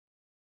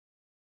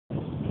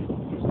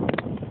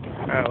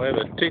Alright, we have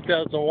a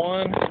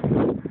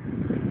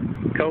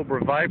 2001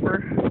 Cobra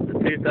Viper,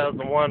 the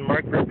 2001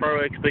 Mercury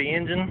Pro XP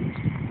engine.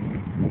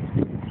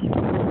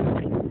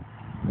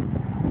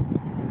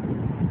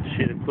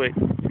 Shoot a quick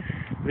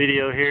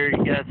video here,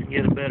 you guys can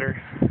get a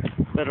better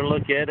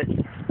look at it.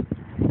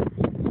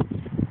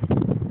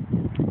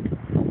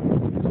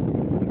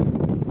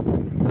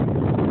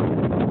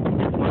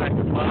 Black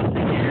spots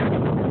in here.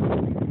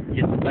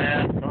 Gets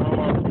bass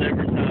almost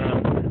every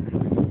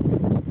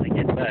time they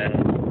get bass.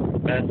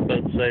 Bass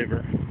boat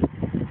saver.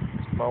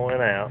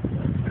 Mowing out.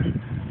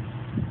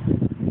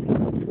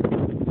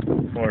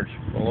 Or it's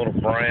a little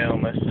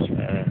brown, that's just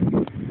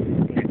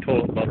your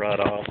toilet butt right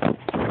off.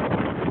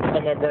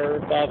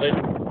 Summerbird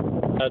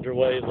 5/8 hydro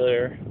wave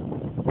there.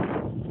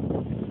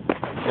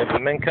 It's a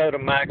Minn Kota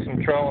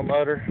Maximum trolling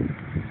motor.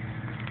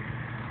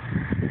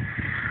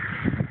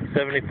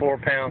 74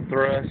 pound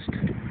thrust.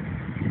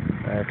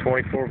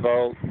 24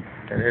 volt.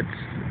 And it's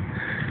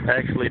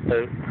actually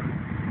boat.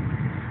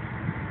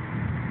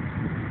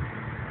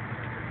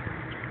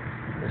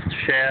 This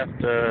shaft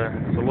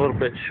is a little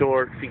bit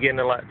short. If you get in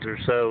the lights or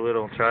so,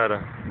 it'll try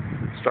to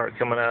start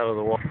coming out of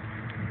the water.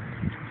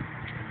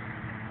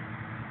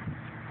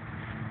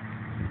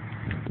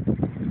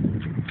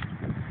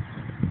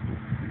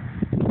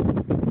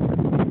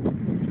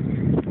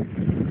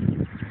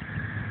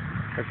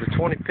 It's a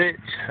 20 pitch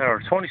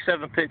or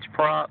 27 pitch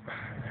prop.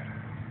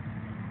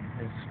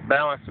 It's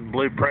balanced and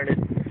blueprinted.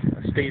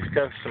 Steve's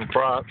Custom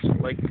Props,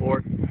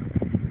 Lakeport.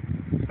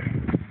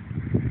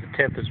 The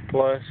Tempest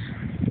Plus.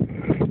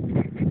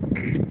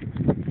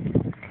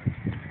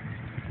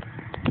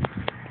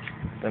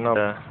 Then on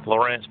the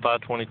Lowrance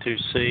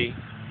 522C,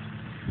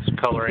 it's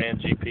color and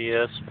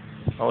GPS.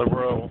 Only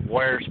real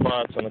wear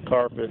spots on the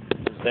carpet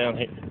is down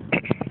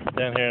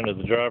here into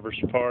the driver's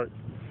part.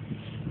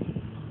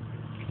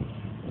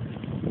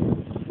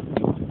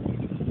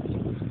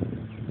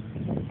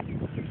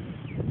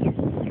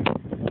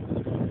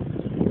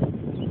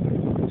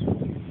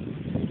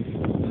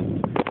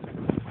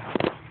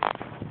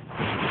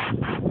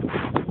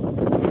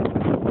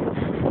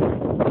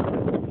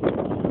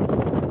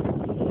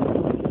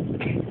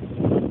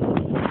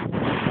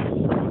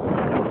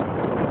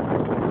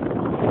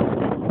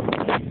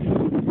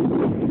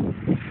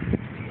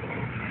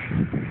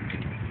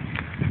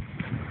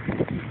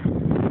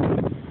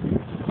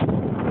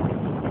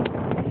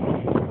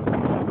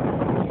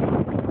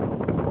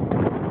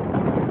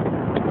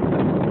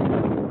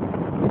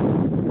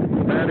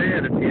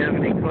 If you have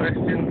any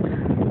questions,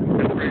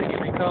 feel free to give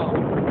me a call.